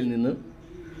പോയിന്റുകളിൽ നിന്ന്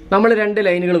നമ്മൾ 2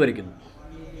 ലൈനുകൾ വരയ്ക്കുന്നു.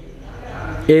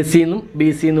 AC എന്നും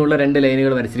BC എന്നുമുള്ള 2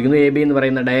 ലൈനുകൾ വരച്ചിരിക്കുന്നു. AB എന്ന്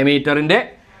പറയുന്ന ഡയമീറ്ററിൻ്റെ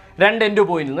 2 എൻഡ്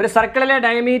പോയിന്റിൽ നിന്ന്, ഒരു സർക്കിളിലെ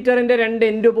ഡയമീറ്ററിൻ്റെ 2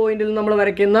 എൻഡ് പോയിന്റിൽ നമ്മൾ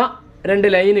വരയ്ക്കുന്ന 2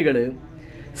 ലൈനുകൾ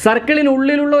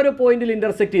സർക്കിളിനുള്ളിലുള്ള ഒരു പോയിന്റിൽ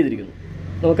ഇൻ്റർസെക്റ്റ് ചെയ്തിരിക്കുന്നു.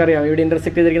 നമുക്കറിയാം ഇവിടെ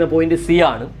ഇൻ്റർസെക്റ്റ് ചെയ്തിരിക്കുന്ന പോയിന്റ് സി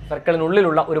ആണ്.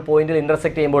 സർക്കിളിനുള്ളിലുള്ള ഒരു പോയിന്റിൽ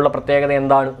ഇൻ്റർസെക്റ്റ് ചെയ്യുമ്പോഴുള്ള പ്രത്യേകത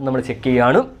എന്താണ് നമ്മൾ ചെക്ക്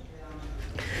ചെയ്യുകയാണ്.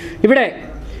 ഇവിടെ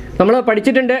നമ്മൾ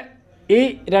പഠിച്ചിട്ടുണ്ട്, ഈ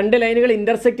രണ്ട് ലൈനുകൾ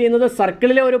ഇൻ്റർസെക്റ്റ് ചെയ്യുന്നത്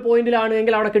സർക്കിളിലെ ഒരു പോയിന്റിലാണ്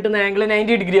എങ്കിൽ അവിടെ കിട്ടുന്ന ആംഗിൾ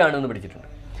 90 ഡിഗ്രി ആണ് എന്ന് പഠിച്ചിട്ടുണ്ട്.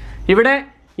 ഇവിടെ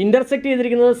ഇൻ്റർസെക്റ്റ്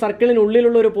ചെയ്തിരിക്കുന്നത്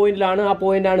സർക്കിളിനുള്ളിലുള്ള ഒരു പോയിന്റിലാണ്, ആ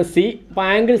പോയിന്റാണ് സി. അപ്പോൾ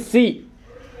ആംഗിൾ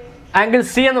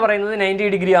സി എന്ന് പറയുന്നത് 90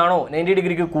 ഡിഗ്രി ആണോ, 90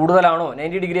 ഡിഗ്രിക്ക് കൂടുതലാണോ,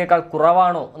 90 ഡിഗ്രിയേക്കാൾ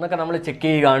കുറവാണോ എന്നൊക്കെ നമ്മൾ ചെക്ക്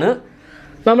ചെയ്യുകയാണ്.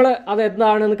 നമ്മൾ അത്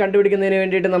എന്താണെന്ന് കണ്ടുപിടിക്കുന്നതിന്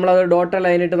വേണ്ടിയിട്ട് നമ്മളത് ഡോട്ടർ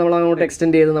ലൈനിട്ട് നമ്മൾ അങ്ങോട്ട്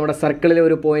എക്സ്റ്റെൻഡ് ചെയ്ത് നമ്മുടെ സർക്കിളിലെ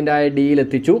ഒരു പോയിൻ്റായ ഡിയിൽ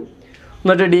എത്തിച്ചു.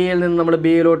 എന്നിട്ട് ഡിയിൽ നിന്ന് നമ്മൾ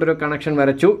ബിയിലോട്ടൊരു കണക്ഷൻ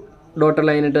വരച്ചു. ഡോട്ടർ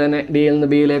ലൈനിട്ട് തന്നെ ഡിയിൽ നിന്ന്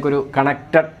ബിയിലേക്കൊരു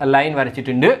കണക്റ്റഡ് ലൈൻ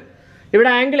വരച്ചിട്ടുണ്ട്. ഇവിടെ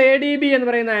ആംഗിൾ എ ഡി ബി എന്ന്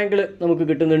പറയുന്ന ആംഗിൾ നമുക്ക്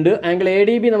കിട്ടുന്നുണ്ട്. ആംഗിൾ എ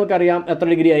ഡി ബി നമുക്കറിയാം എത്ര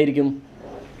ഡിഗ്രി ആയിരിക്കും.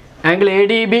 Angle A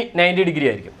D B 90 degree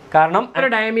ആയിരിക്കും. കാരണം ഒരു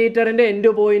ഡയമീറ്ററിൻ്റെ എൻഡ്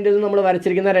പോയിന്റിൽ നിന്ന് നമ്മൾ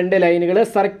വരച്ചിരിക്കുന്ന രണ്ട് ലൈനുകൾ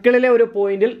സർക്കിളിലെ ഒരു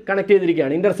പോയിന്റിൽ കണക്ട്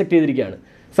ചെയ്തിരിക്കുകയാണ്, ഇൻ്റർസെക്റ്റ് ചെയ്തിരിക്കുകയാണ്.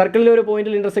 സർക്കിളിലെ ഒരു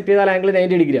പോയിന്റിൽ ഇൻ്റർസെക്റ്റ് ചെയ്താൽ ആംഗിൾ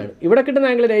 90 ഡിഗ്രിയാണ്. ഇവിടെ കിട്ടുന്ന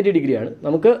ആംഗിൾ 90 ഡിഗ്രിയാണ്.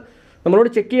 നമ്മളോട്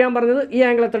ചെക്ക് ചെയ്യാൻ പറഞ്ഞത് ഈ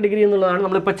ആംഗിൾ എത്ര ഡിഗ്രി എന്നുള്ളതാണ്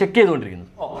നമ്മളിപ്പോൾ ചെക്ക് ചെയ്തുകൊണ്ടിരിക്കുന്നത്.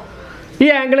 ഈ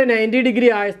ആംഗിൾ 90 ഡിഗ്രി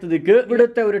ആയ സ്ഥിതിക്ക്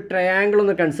ഇവിടുത്തെ ഒരു ട്രയാങ്കിൾ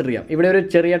ഒന്ന് കൺസിഡർ ചെയ്യാം. ഇവിടെ ഒരു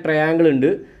ചെറിയ ട്രയാങ്കിൾ ഉണ്ട്,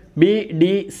 ബി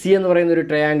ഡി സി എന്ന് പറയുന്ന ഒരു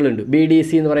ട്രയാങ്കിൾ ഉണ്ട്. ബി ഡി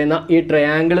സി എന്ന് പറയുന്ന ഈ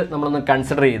ട്രയാങ്കിൾ നമ്മളൊന്ന്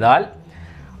കൺസിഡർ ചെയ്താൽ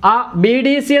ആ ബി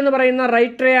ഡി സി എന്ന് പറയുന്ന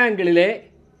റൈറ്റ് ട്രയാങ്കിളിലെ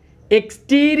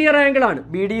എക്സ്റ്റീരിയർ ആംഗിൾ ആണ്.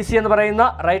 ബി ഡി സി എന്ന് പറയുന്ന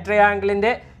റൈറ്റ്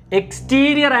ട്രയാങ്കിളിൻ്റെ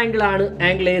എക്സ്റ്റീരിയർ ആംഗിൾ ആണ്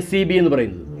ആംഗിൾ എ സി ബി എന്ന്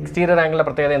പറയുന്നത്. എക്സ്റ്റീരിയർ ആംഗിളിൻ്റെ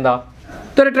പ്രത്യേകത എന്താ?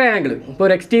 ഇതൊരു ട്രയാങ്കിൾ. ഇപ്പോൾ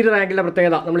ഒരു എക്സ്റ്റീരിയർ ആംഗിളിൻ്റെ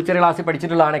പ്രത്യേകത നമ്മൾ ചെറിയ ക്ലാസ്സിൽ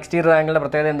പഠിച്ചിട്ടുള്ളതാണ്. എക്സ്റ്റീരിയർ ആംഗിളിൻ്റെ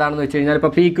പ്രത്യേകത എന്താണെന്ന് വെച്ച് കഴിഞ്ഞാൽ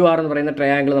ഇപ്പോൾ പി ക്യു ആർ എന്ന് പറയുന്ന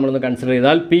ട്രയാങ്കിൾ നമ്മളൊന്ന് കൺസിഡർ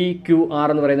ചെയ്താൽ, പി ക്യു ആർ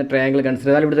എന്ന് പറയുന്ന ട്രയാങ്കിൾ കൺസിഡർ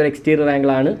ചെയ്താൽ ഇവിടുത്തെ ഒരു എക്സ്റ്റീരിയർ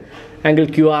ആംഗിൾ ആണ് ആംഗിൾ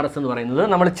ക്യു ആർ എസ് എന്ന് പറയുന്നത്.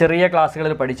 നമ്മൾ ചെറിയ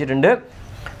ക്ലാസ്സുകളിൽ പഠിച്ചിട്ടുണ്ട്.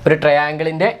 ഒരു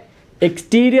ട്രയാങ്കിളിൻ്റെ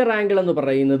എക്സ്റ്റീരിയർ ആംഗിൾ എന്ന്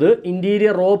പറയുന്നത്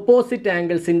ഇൻറ്റീരിയർ ഓപ്പോസിറ്റ്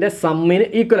ആംഗിൾസിൻ്റെ സമ്മിന്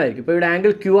ഈക്വൽ ആയിരിക്കും. ഇപ്പോൾ ഇവിടെ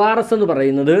ആംഗിൾ ക്യു ആർ എസ് എന്ന്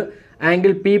പറയുന്നത്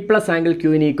angle P plus angle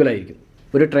ക്യൂവിന് equal ആയിരിക്കും.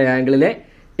 ഒരു ട്രയാങ്കിളിലെ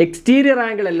എക്സ്റ്റീരിയർ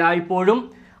ആംഗിൾ എല്ലായ്പ്പോഴും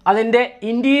അതിൻ്റെ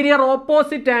ഇൻറ്റീരിയർ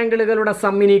ഓപ്പോസിറ്റ് ആംഗിളുകളുടെ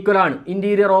സമ്മിന് ഈക്വലാണ്.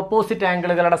 ഇൻറ്റീരിയർ ഓപ്പോസിറ്റ്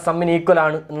ആംഗിളുകളുടെ സമ്മിന്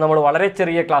ഈക്വലാണ് എന്ന് നമ്മൾ വളരെ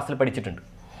ചെറിയ ക്ലാസ്സിൽ പഠിച്ചിട്ടുണ്ട്.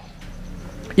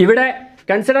 ഇവിടെ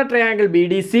consider triangle B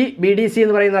D C. B D C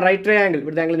എന്ന് പറയുന്ന റൈറ്റ് ട്രയാങ്കിൾ,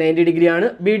 ഇവിടുത്തെ ആംഗിൾ 90 ഡിഗ്രിയാണ്.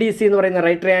 ബി ഡി സി എന്ന് പറയുന്ന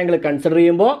റൈറ്റ് ട്രയാങ്കിൾ കൺസിഡർ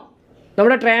ചെയ്യുമ്പോൾ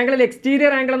നമ്മുടെ ട്രയാങ്കിളിൽ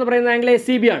എക്സ്റ്റീരിയർ ആംഗിൾ എന്ന് പറയുന്ന ആംഗിൾ എ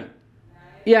സി ബി ആണ്.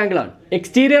 ഈ ആംഗിളാണ്.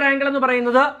 എക്സ്റ്റീരിയർ ആംഗിൾ എന്ന്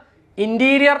പറയുന്നത്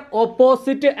ഇൻറ്റീരിയർ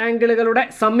ഓപ്പോസിറ്റ് ആംഗിളുകളുടെ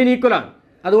സമ്മിന് ഈക്വലാണ്.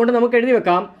 അതുകൊണ്ട് നമുക്ക് എഴുതി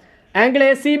വെക്കാം angle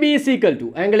A C B is equal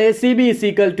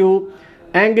to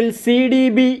angle C D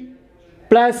B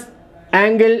plus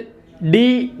angle D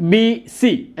B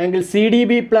C. Angle C D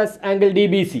B plus angle D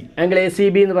B C. Angle A C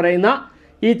B എന്ന് പറയുന്ന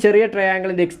ഈ ചെറിയ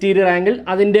ട്രയാങ്കിളിൻ്റെ exterior angle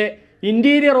അതിൻ്റെ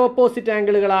interior opposite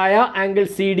ആംഗിളുകളായ angle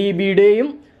C D ബിയുടെയും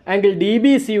angle D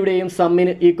B സിയുടെയും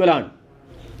സമ്മിന് ഈക്വലാണ്.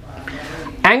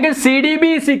 Angle C D B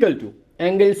is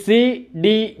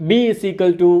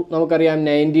equal to നമുക്കറിയാം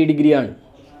 90 ഡിഗ്രിയാണ്.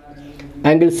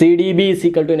 Angle C D B is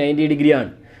equal to 90 ഡിഗ്രിയാണ്.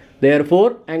 Therefore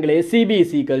angle A C B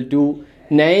is equal to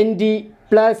 90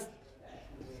 plus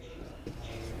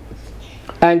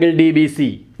angle D B C.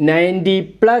 90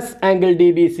 plus angle D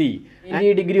B C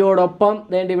 90 ഡിഗ്രിയോടൊപ്പം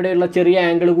ഇവിടെയുള്ള ചെറിയ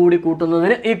angle കൂടി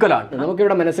കൂട്ടുന്നതിന് ഈക്വലാണ്.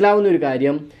 നമുക്കിവിടെ മനസ്സിലാവുന്ന ഒരു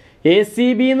കാര്യം, എ സി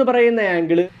ബി എന്ന് പറയുന്ന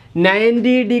ആംഗിൾ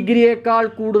 90 ഡിഗ്രിയേക്കാൾ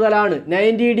കൂടുതലാണ്.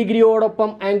 90 ഡിഗ്രിയോടൊപ്പം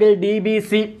angle D B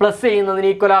C plus ചെയ്യുന്നതിന്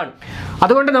ഈക്വലാണ്.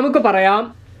 അതുകൊണ്ട് നമുക്ക് പറയാം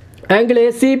ആംഗിൾ എ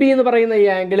സി ബി എന്ന് പറയുന്ന ഈ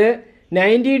ആംഗിൾ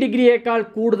 90 ഡിഗ്രിയേക്കാൾ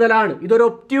കൂടുതലാണ്. ഇതൊരു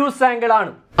ഒബ്റ്റ്യൂസ് ആംഗിൾ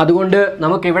ആണ്. അതുകൊണ്ട്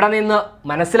നമുക്ക് ഇവിടെ നിന്ന്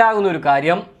മനസ്സിലാകുന്ന ഒരു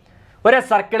കാര്യം, ഒരു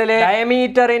സർക്കിളിലെ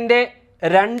ഡയമീറ്ററിൻ്റെ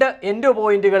രണ്ട് എൻഡ്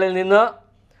പോയിന്റുകളിൽ നിന്ന്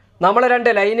നമ്മൾ രണ്ട്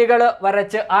ലൈനുകൾ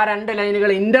വരച്ച് ആ രണ്ട്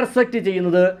ലൈനുകൾ ഇൻ്റർസെക്റ്റ്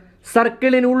ചെയ്യുന്നത്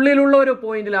സർക്കിളിനുള്ളിലുള്ള ഒരു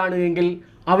പോയിന്റിലാണ് എങ്കിൽ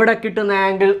അവിടെ കിട്ടുന്ന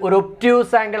ആംഗിൾ ഒരു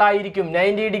ഒബ്റ്റ്യൂസ് ആംഗിൾ ആയിരിക്കും.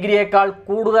 90 ഡിഗ്രിയേക്കാൾ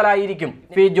കൂടുതലായിരിക്കും.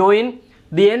 V join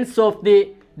the ends of the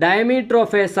diameter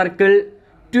of A circle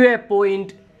to A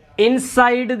point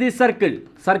inside the circle.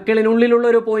 സർക്കിളിനുള്ളിലുള്ള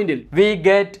ഒരു പോയിന്റിൽ we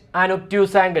get an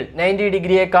obtuse angle. 90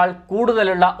 ഡിഗ്രിയേക്കാൾ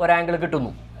കൂടുതലുള്ള ഒരു ആംഗിൾ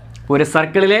കിട്ടുന്നു. ഒരു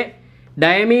സർക്കിളിലെ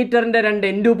ഡയമീറ്ററിൻ്റെ രണ്ട്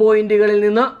എൻഡ് പോയിന്റുകളിൽ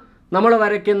നിന്ന് നമ്മൾ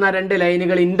വരയ്ക്കുന്ന രണ്ട്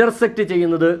ലൈനുകൾ ഇൻ്റർസെക്റ്റ്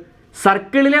ചെയ്യുന്നത്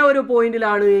സർക്കിളിലെ ഒരു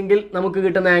പോയിന്റിലാണ് എങ്കിൽ നമുക്ക്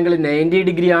കിട്ടുന്ന ആംഗിൾ 90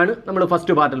 ഡിഗ്രിയാണ്. നമ്മൾ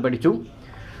ഫസ്റ്റ് പാർട്ടിൽ പഠിച്ചു.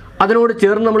 അതിനോട്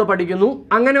ചേർന്ന് നമ്മൾ പഠിക്കുന്നു,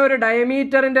 അങ്ങനെ ഒരു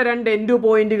ഡയമീറ്ററിൻ്റെ രണ്ട് എൻഡ്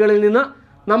പോയിന്റുകളിൽ നിന്ന്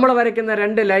നമ്മൾ വരയ്ക്കുന്ന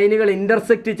രണ്ട് ലൈനുകൾ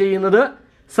ഇൻ്റർസെക്റ്റ് ചെയ്യുന്നത്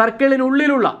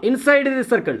സർക്കിളിനുള്ളിലുള്ള ഇൻസൈഡ് ദി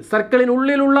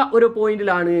സർക്കിളിനുള്ളിലുള്ള ഒരു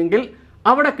പോയിന്റിലാണ് എങ്കിൽ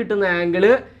അവിടെ കിട്ടുന്ന ആംഗിൾ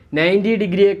 90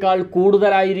 ഡിഗ്രിയേക്കാൾ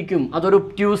കൂടുതലായിരിക്കും. അതൊരു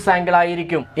ഒബ്റ്റ്യൂസ് ആംഗിൾ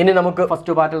ആയിരിക്കും. ഇനി നമുക്ക്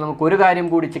ഫസ്റ്റ് പാർട്ടിൽ നമുക്ക് ഒരു കാര്യം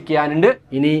കൂടി ചെക്ക് ചെയ്യാനുണ്ട്.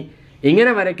 ഇനി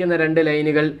ഇങ്ങനെ വരയ്ക്കുന്ന രണ്ട്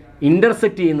ലൈനുകൾ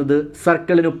ഇൻ്റർസെക്റ്റ് ചെയ്യുന്നത്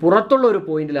സർക്കിളിന് പുറത്തുള്ള ഒരു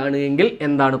പോയിന്റിലാണ് എങ്കിൽ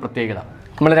എന്താണ് പ്രത്യേകത?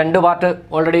 നമ്മൾ രണ്ട് പാർട്ട്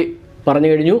ഓൾറെഡി പറഞ്ഞു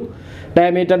കഴിഞ്ഞു.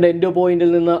 ഡയമീറ്ററിൻ്റെ എൻഡ്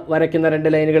പോയിന്റിൽ നിന്ന് വരയ്ക്കുന്ന രണ്ട്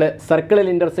ലൈനുകൾ സർക്കിളിൽ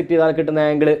ഇൻ്റർസെക്റ്റ് ചെയ്താൽ കിട്ടുന്ന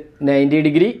ആംഗിൾ 90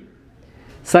 ഡിഗ്രി.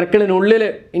 സർക്കിളിനുള്ളിൽ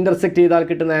ഇൻ്റർസെക്റ്റ് ചെയ്താൽ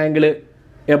കിട്ടുന്ന ആംഗിൾ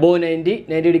എബോവ്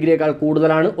 90 ഡിഗ്രിയേക്കാൾ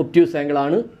കൂടുതലാണ്, ഒബ്റ്റ്യൂസ്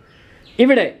ആംഗിളാണ്.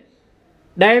 ഇവിടെ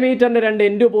ഡയമീറ്ററിൻ്റെ രണ്ട്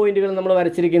എൻഡ് പോയിന്റുകൾ നമ്മൾ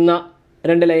വരച്ചിരിക്കുന്ന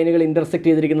രണ്ട് ലൈനുകൾ ഇൻ്റർസെക്റ്റ്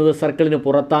ചെയ്തിരിക്കുന്നത് സർക്കിളിന്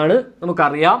പുറത്താണ്.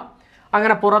 നമുക്കറിയാം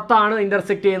അങ്ങനെ പുറത്താണ്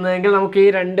ഇൻ്റർസെക്റ്റ് ചെയ്യുന്നതെങ്കിൽ നമുക്ക് ഈ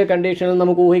രണ്ട് കണ്ടീഷനിൽ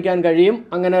നമുക്ക് ഊഹിക്കാൻ കഴിയും.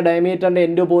 അങ്ങനെ ഡയമീറ്ററിൻ്റെ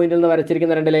എൻഡ് പോയിന്റിൽ നിന്ന്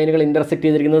വരച്ചിരിക്കുന്ന രണ്ട് ലൈനുകൾ ഇൻ്റർസെക്റ്റ്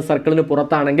ചെയ്തിരിക്കുന്നത് സർക്കിളിന്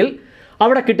പുറത്താണെങ്കിൽ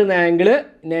അവിടെ കിട്ടുന്ന ആംഗിൾ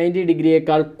 90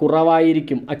 ഡിഗ്രിയേക്കാൾ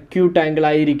കുറവായിരിക്കും, അക്യൂട്ട് ആംഗിൾ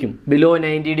ആയിരിക്കും, ബിലോ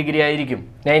 90 ഡിഗ്രി ആയിരിക്കും,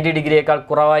 90 ഡിഗ്രിയേക്കാൾ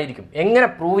കുറവായിരിക്കും. എങ്ങനെ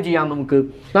പ്രൂവ് ചെയ്യാം?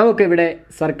 നമുക്കിവിടെ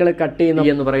സർക്കിൾ കട്ട് ചെയ്യുന്ന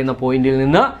എന്ന് പറയുന്ന പോയിന്റിൽ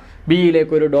നിന്ന്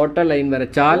ബിയിലേക്ക് ഒരു ഡോട്ടർ ലൈൻ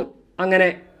വരച്ചാൽ, അങ്ങനെ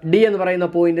ഡി എന്ന് പറയുന്ന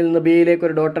പോയിന്റിൽ നിന്ന് ബിയിലേക്ക്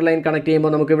ഒരു ഡോട്ടർ ലൈൻ കണക്ട്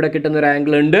ചെയ്യുമ്പോൾ നമുക്ക് ഇവിടെ കിട്ടുന്ന ഒരു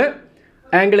ആംഗിൾ ഉണ്ട്,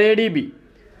 angle A D B.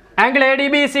 Angle A D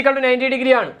B equal to 90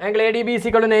 ഡിഗ്രിയാണ്. Angle A D B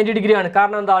equal to 90 ഡിഗ്രിയാണ്.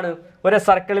 കാരണം എന്താണ്? ഒരു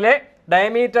സർക്കിളിലെ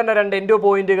ഡയമീറ്ററിൻ്റെ രണ്ട് എൻഡ്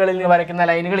പോയിന്റുകളിൽ നിന്ന് വരയ്ക്കുന്ന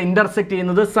ലൈനുകൾ ഇൻ്റർസെക്റ്റ്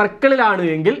ചെയ്യുന്നത് സർക്കിളിലാണ്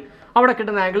എങ്കിൽ അവിടെ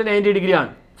കിട്ടുന്ന ആംഗിൾ 90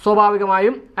 ഡിഗ്രിയാണ്.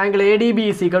 സ്വാഭാവികമായും angle A D B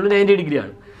equal to 90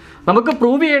 ഡിഗ്രിയാണ്. നമുക്ക്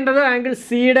പ്രൂവ് ചെയ്യേണ്ടത് ആംഗിൾ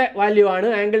സിയുടെ വാല്യൂ ആണ്.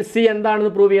 ആംഗിൾ സി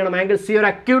എന്താണെന്ന് പ്രൂവ് ചെയ്യണം. ആംഗിൾ സി ഒരു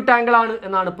അക്യൂട്ട് ആംഗിൾ ആണ്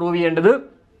എന്നാണ് പ്രൂവ് ചെയ്യേണ്ടത്.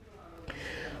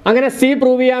 അങ്ങനെ സി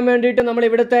പ്രൂവ് ചെയ്യാൻ വേണ്ടിയിട്ട് നമ്മൾ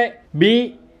ഇവിടുത്തെ ബി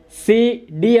സി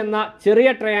ഡി എന്ന ചെറിയ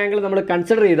ട്രയാങ്കിൾ നമ്മൾ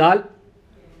കൺസിഡർ ചെയ്താൽ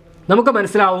നമുക്ക്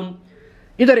മനസ്സിലാവും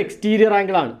ഇതൊരു എക്സ്റ്റീരിയർ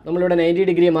ആംഗിളാണ്. നമ്മളിവിടെ 90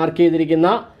 ഡിഗ്രി മാർക്ക് ചെയ്തിരിക്കുന്ന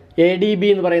എ ഡി ബി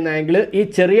എന്ന് പറയുന്ന ആംഗിൾ ഈ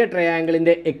ചെറിയ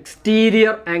ട്രയാങ്കിളിൻ്റെ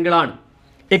എക്സ്റ്റീരിയർ ആംഗിളാണ്.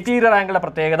 എക്സ്റ്റീരിയർ ആംഗിളിൻ്റെ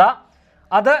പ്രത്യേകത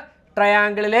അത്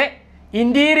ട്രയാങ്കിളിലെ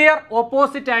ഇൻറ്റീരിയർ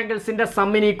ഓപ്പോസിറ്റ് ആംഗിൾസിൻ്റെ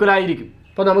സമ്മിന് ഈക്വൽ ആയിരിക്കും.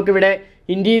 അപ്പോൾ നമുക്കിവിടെ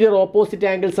ഇൻറ്റീരിയർ ഓപ്പോസിറ്റ്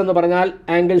ആംഗിൾസ് എന്ന് പറഞ്ഞാൽ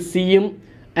ആംഗിൾ സിയും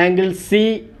ആംഗിൾ സി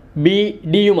ബി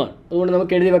ഡിയുമാണ്. അതുകൊണ്ട്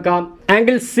നമുക്ക് എഴുതി വെക്കാം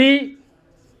angle C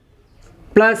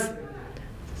plus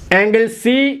angle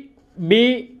C B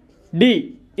D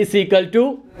is equal to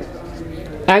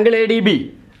angle A D B.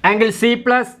 Angle C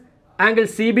plus angle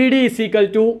C B D is equal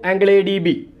to angle A D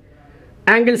B.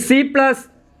 Angle C plus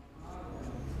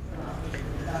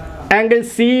angle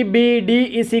C B D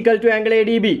is equal to angle A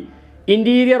D B.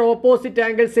 Interior opposite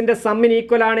ആംഗിൾസിന്റെ സമ്മിന്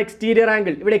equal ആണ് exterior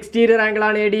angle. ഇവിടെ exterior angle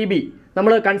ആണ് A D B.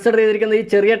 നമ്മൾ consider ചെയ്തിരിക്കുന്നത് ഈ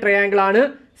ചെറിയ triangle ആണ്.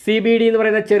 C B D എന്ന്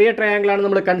പറയുന്ന ചെറിയ ട്രയാങ്കിൾ ആണ്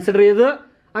നമ്മൾ കൺസിഡർ ചെയ്തത്.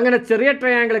 അങ്ങനെ ചെറിയ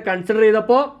ട്രയാങ്കിൾ കൺസിഡർ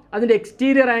ചെയ്തപ്പോൾ അതിൻ്റെ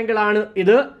എക്സ്റ്റീരിയർ ആംഗിൾ ആണ്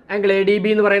ഇത്, ആംഗിൾ എ ഡി ബി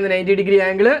എന്ന് പറയുന്ന 90 ഡിഗ്രി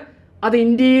ആംഗിൾ. അത്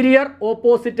ഇന്റീരിയർ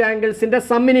ഓപ്പോസിറ്റ് ആംഗിൾസിന്റെ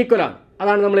സമ്മിന് ഈക്വൽ ആണ്.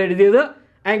 അതാണ് നമ്മൾ എഴുതിയത്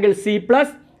angle C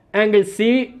plus angle C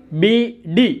B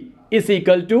D is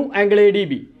equal to angle A D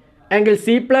B. Angle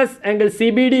C plus angle C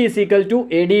B D is equal to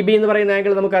A D B എന്ന് പറയുന്ന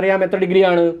angle നമുക്കറിയാം എത്ര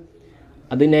ഡിഗ്രിയാണ്?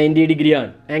 അത് 90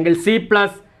 ഡിഗ്രിയാണ്. Angle C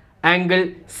plus angle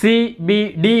C B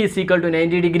D is equal to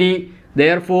 90 degree.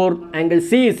 Therefore angle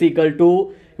C is equal to,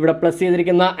 ഇവിടെ plus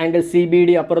ചെയ്തിരിക്കുന്ന angle C B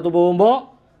D അപ്പുറത്ത് പോകുമ്പോൾ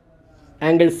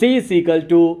angle C is equal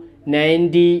to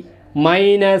 90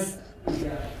 minus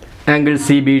angle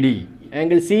C B D.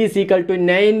 Angle C is equal to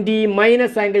 90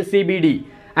 minus angle C B D.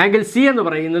 Angle C എന്ന്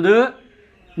പറയുന്നത്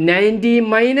 90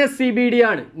 minus C B D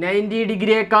ആണ്. 90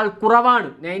 ഡിഗ്രിയേക്കാൾ കുറവാണ്.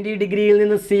 90 ഡിഗ്രിയിൽ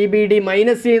നിന്ന് C B D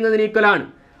minus ചെയ്യുന്നതിന് equal ആണ്.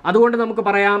 അതുകൊണ്ട് നമുക്ക്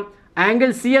പറയാം ആംഗിൾ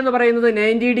സി എന്ന് പറയുന്നത്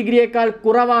 90 ഡിഗ്രിയേക്കാൾ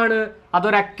കുറവാണ്,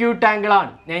 അതൊരു അക്യൂട്ട് ആംഗിൾ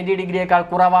ആണ്. 90 ഡിഗ്രിയേക്കാൾ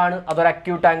കുറവാണ്, അതൊരു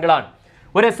അക്യൂട്ട് ആംഗിൾ ആണ്.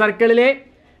 ഒരു സർക്കിളിലെ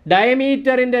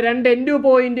ഡയമീറ്ററിൻ്റെ രണ്ട് എൻഡ്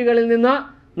പോയിന്റുകളിൽ നിന്ന്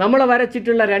നമ്മൾ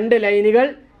വരച്ചിട്ടുള്ള രണ്ട് ലൈനുകൾ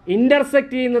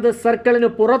ഇന്റർസെക്റ്റ് ചെയ്യുന്നത് സർക്കിളിന്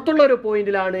പുറത്തുള്ള ഒരു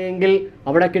പോയിന്റിലാണ് എങ്കിൽ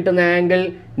അവിടെ കിട്ടുന്ന ആംഗിൾ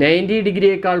 90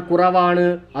 ഡിഗ്രിയേക്കാൾ കുറവാണ്,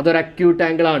 അതൊരു അക്യൂട്ട്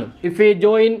ആംഗിൾ ആണ്. If we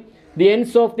join the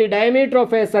ends of the diameter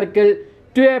of A circle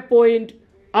to A point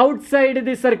outside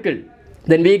the circle,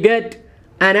 then we get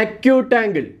an acute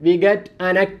angle. We get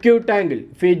an acute angle.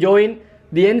 If we join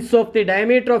the ends of the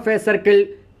diameter of a circle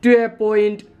to a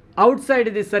point outside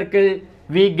the circle,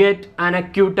 we get an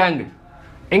acute angle.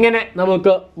 ഇങ്ങനെ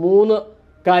നമുക്ക് മൂന്ന്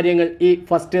കാര്യങ്ങൾ ഈ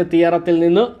first തിയറത്തിൽ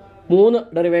നിന്ന് മൂന്ന്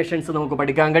derivations നമുക്ക്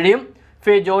പഠിക്കാൻ കഴിയും. If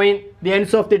we join the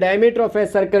ends of the diameter of a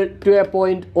circle to a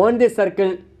point on the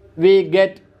circle, we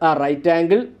get a right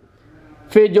angle.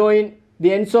 If we join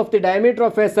the ends of the diameter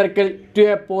of a circle to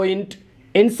a point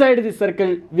inside the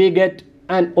circle, we get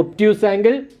an obtuse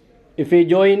angle. If we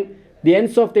join the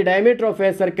ends of the diameter of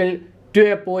a circle to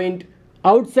a point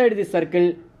outside the circle,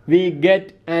 we get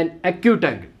an acute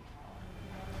angle.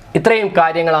 ഇത്രയും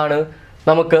കാര്യങ്ങളാണ്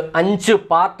നമുക്ക് 5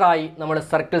 പാർട്ടായി നമ്മൾ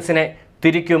സർക്കിൾസിനെ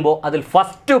തിരിക്കുമ്പോൾ അതിൽ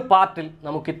first പാർട്ടിൽ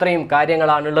നമുക്ക് ഇത്രയും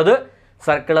കാര്യങ്ങളാണുള്ളത്.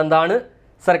 Circle എന്താണ്,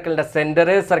 സർക്കിളിൻ്റെ സെൻറ്റർ,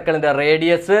 സർക്കിളിൻ്റെ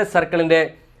റേഡിയസ്, സർക്കിളിൻ്റെ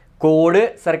കോഡ്,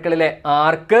 സർക്കിളിലെ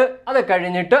ആർക്ക്, അത്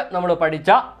കഴിഞ്ഞിട്ട് നമ്മൾ പഠിച്ച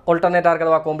ഓൾട്ടർനേറ്റ് ആർക്ക്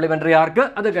അഥവാ കോംപ്ലിമെൻ്ററി ആർക്ക്,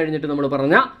 അത് കഴിഞ്ഞിട്ട് നമ്മൾ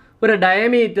പറഞ്ഞ ഒരു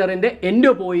ഡയമീറ്ററിൻ്റെ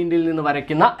എൻഡ് പോയിന്റിൽ നിന്ന്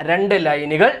വരയ്ക്കുന്ന രണ്ട്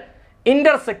ലൈനുകൾ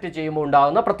ഇൻ്റർസെക്റ്റ് ചെയ്യുമ്പോൾ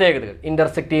ഉണ്ടാകുന്ന പ്രത്യേകതകൾ.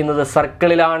 ഇൻ്റർസെക്റ്റ് ചെയ്യുന്നത്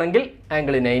സർക്കിളിലാണെങ്കിൽ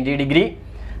ആംഗിൾ 90 ഡിഗ്രി,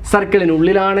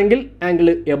 സർക്കിളിനുള്ളിലാണെങ്കിൽ ആംഗിൾ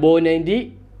എബോവ് 90,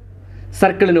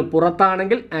 സർക്കിളിന്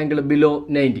പുറത്താണെങ്കിൽ angle below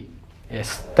 90.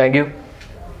 Yes, thank you.